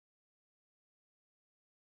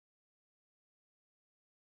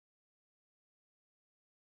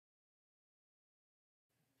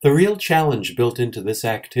The real challenge built into this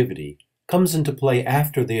activity comes into play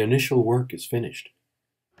after the initial work is finished.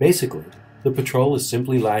 Basically, the patrol is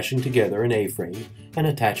simply lashing together an A-frame and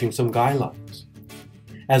attaching some guy lines.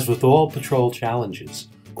 As with all patrol challenges,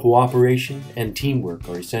 cooperation and teamwork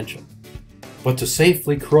are essential. But to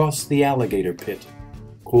safely cross the Alligator Pit,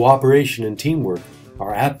 cooperation and teamwork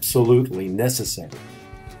are absolutely necessary.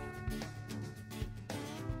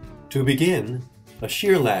 To begin, a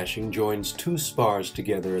shear lashing joins two spars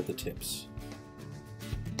together at the tips.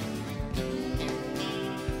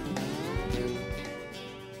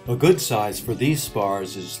 A good size for these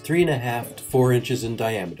spars is 3.5 to 4 inches in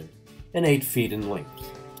diameter and 8 feet in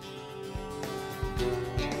length.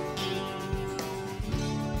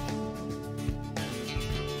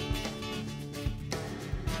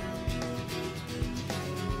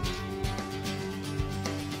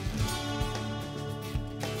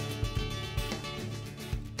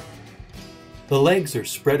 The legs are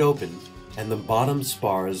spread open and the bottom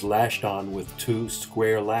spar is lashed on with 2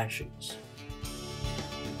 square lashings.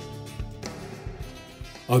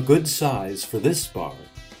 A good size for this spar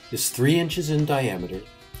is 3 inches in diameter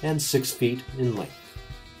and 6 feet in length.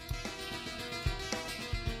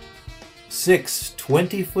 6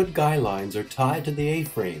 20-foot guy lines are tied to the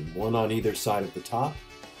A-frame, one on either side of the top,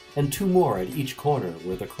 and 2 more at each corner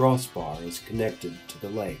where the crossbar is connected to the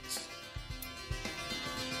legs.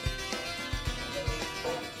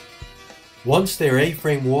 Once their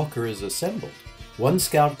A-frame walker is assembled, one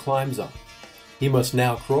scout climbs up. He must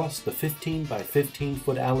now cross the 15 by 15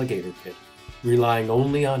 foot alligator pit, relying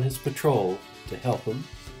only on his patrol to help him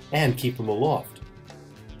and keep him aloft.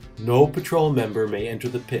 No patrol member may enter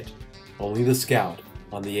the pit, only the scout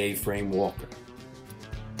on the A-frame walker.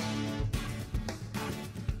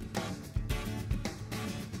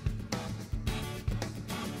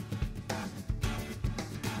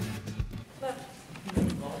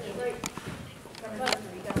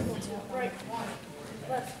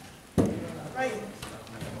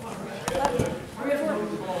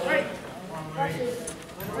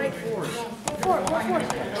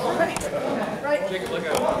 Jacob, look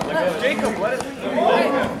out. Jacob, let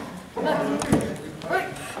it.